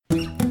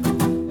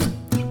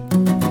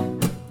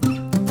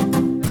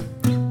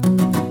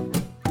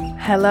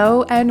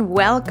Hello and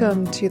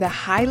welcome to the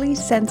Highly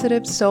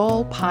Sensitive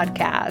Soul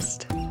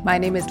podcast. My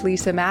name is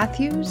Lisa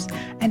Matthews,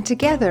 and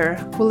together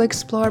we'll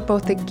explore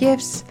both the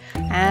gifts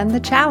and the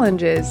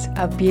challenges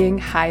of being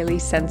highly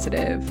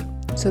sensitive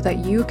so that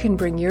you can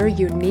bring your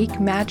unique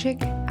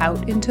magic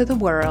out into the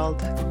world.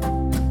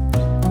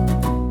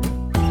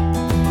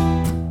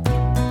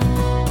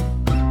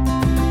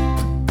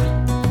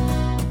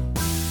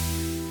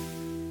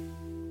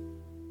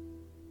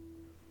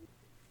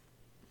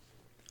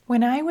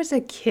 When I was a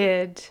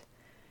kid,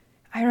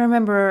 I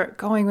remember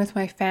going with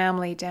my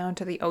family down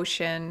to the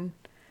ocean,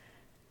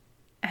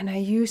 and I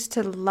used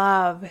to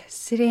love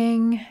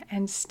sitting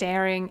and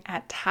staring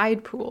at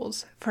tide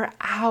pools for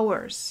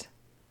hours.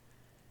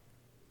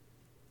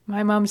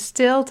 My mom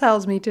still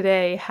tells me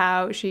today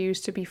how she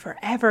used to be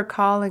forever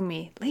calling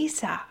me,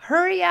 "Lisa,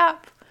 hurry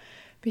up,"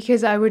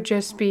 because I would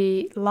just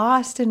be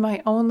lost in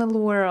my own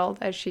little world,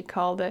 as she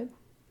called it.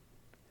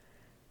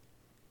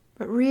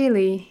 But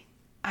really,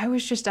 I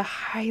was just a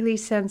highly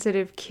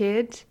sensitive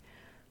kid,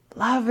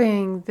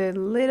 loving the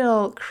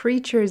little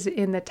creatures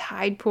in the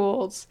tide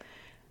pools.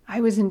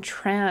 I was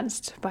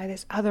entranced by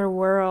this other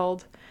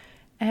world.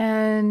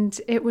 And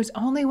it was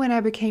only when I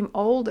became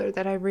older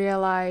that I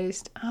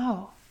realized,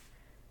 oh,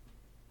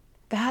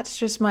 that's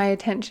just my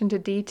attention to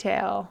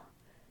detail.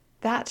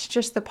 That's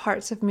just the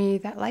parts of me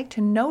that like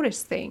to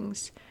notice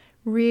things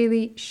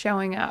really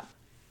showing up.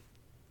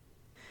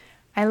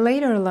 I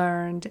later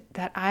learned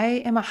that I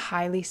am a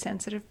highly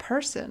sensitive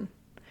person.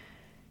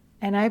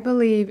 And I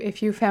believe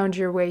if you found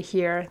your way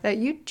here, that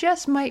you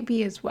just might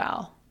be as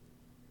well.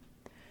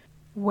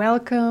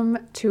 Welcome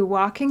to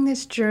walking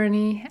this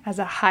journey as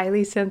a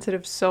highly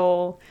sensitive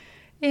soul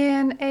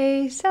in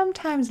a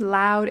sometimes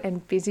loud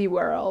and busy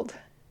world.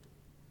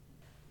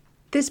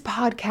 This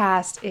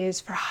podcast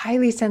is for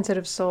highly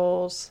sensitive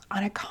souls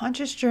on a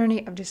conscious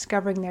journey of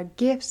discovering their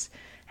gifts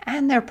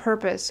and their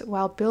purpose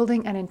while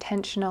building an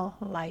intentional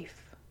life.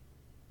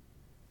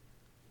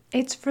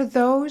 It's for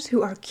those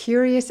who are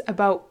curious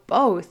about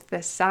both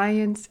the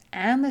science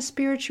and the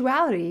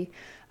spirituality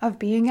of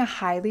being a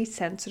highly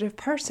sensitive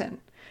person,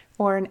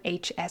 or an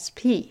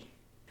HSP.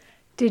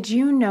 Did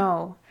you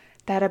know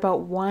that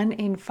about 1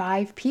 in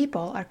 5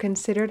 people are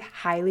considered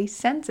highly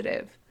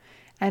sensitive,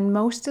 and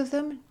most of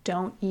them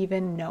don't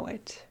even know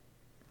it?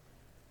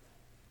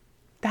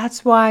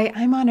 That's why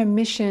I'm on a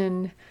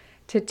mission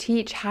to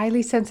teach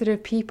highly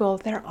sensitive people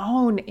their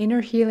own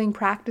inner healing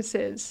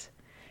practices,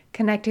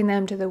 connecting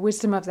them to the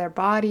wisdom of their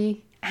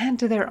body and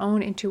to their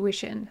own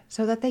intuition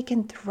so that they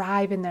can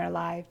thrive in their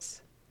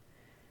lives.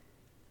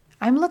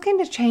 I'm looking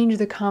to change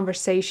the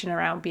conversation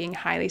around being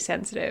highly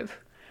sensitive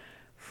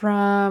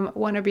from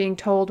one of being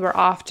told we're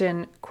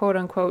often, quote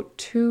unquote,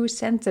 too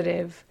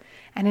sensitive,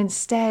 and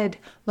instead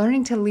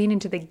learning to lean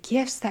into the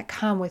gifts that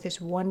come with this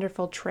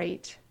wonderful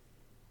trait.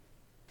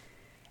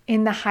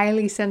 In the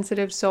Highly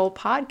Sensitive Soul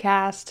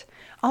podcast,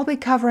 I'll be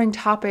covering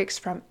topics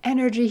from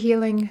energy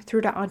healing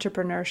through to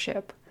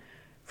entrepreneurship,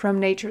 from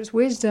nature's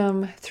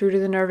wisdom through to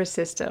the nervous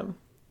system.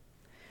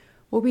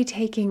 We'll be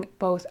taking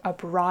both a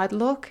broad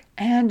look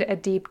and a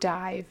deep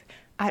dive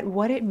at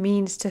what it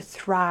means to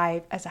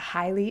thrive as a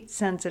highly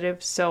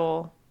sensitive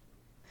soul.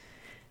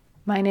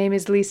 My name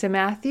is Lisa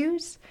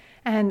Matthews,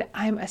 and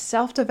I'm a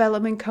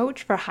self-development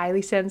coach for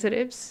highly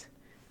sensitives,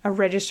 a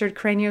registered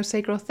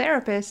craniosacral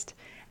therapist,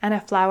 and a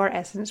flower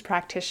essence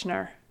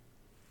practitioner.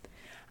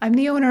 I'm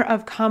the owner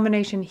of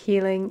Combination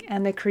Healing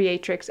and the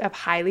creatrix of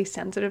Highly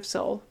Sensitive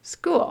Soul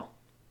School.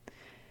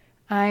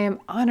 I am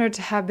honored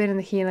to have been in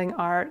the healing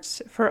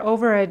arts for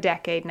over a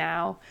decade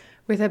now,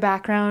 with a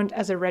background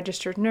as a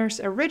registered nurse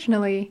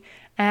originally,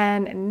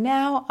 and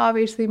now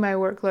obviously my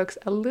work looks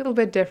a little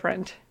bit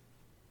different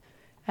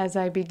as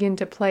I begin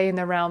to play in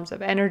the realms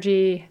of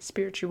energy,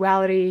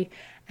 spirituality,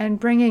 and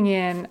bringing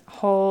in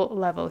whole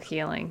level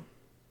healing.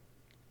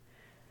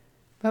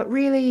 But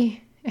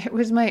really, it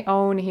was my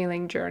own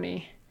healing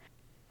journey,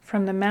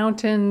 from the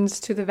mountains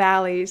to the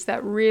valleys,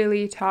 that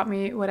really taught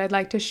me what I'd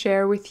like to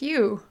share with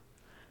you.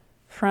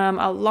 From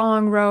a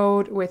long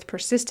road with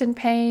persistent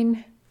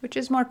pain, which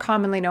is more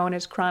commonly known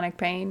as chronic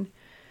pain,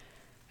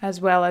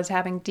 as well as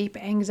having deep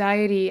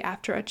anxiety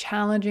after a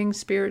challenging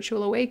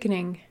spiritual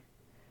awakening.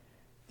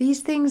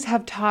 These things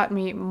have taught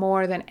me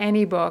more than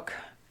any book,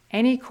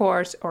 any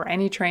course, or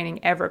any training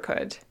ever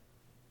could.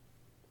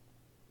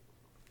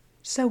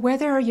 So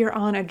whether you're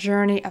on a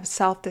journey of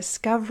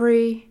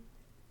self-discovery,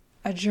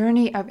 a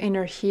journey of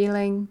inner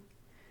healing,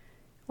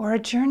 or a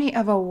journey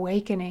of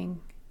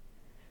awakening,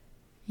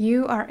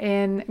 you are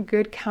in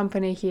good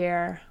company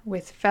here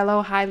with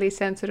fellow highly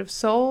sensitive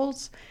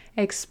souls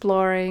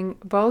exploring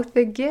both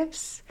the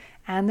gifts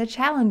and the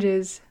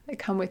challenges that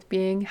come with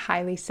being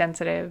highly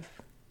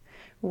sensitive.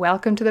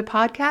 Welcome to the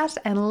podcast,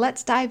 and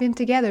let's dive in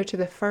together to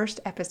the first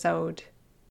episode.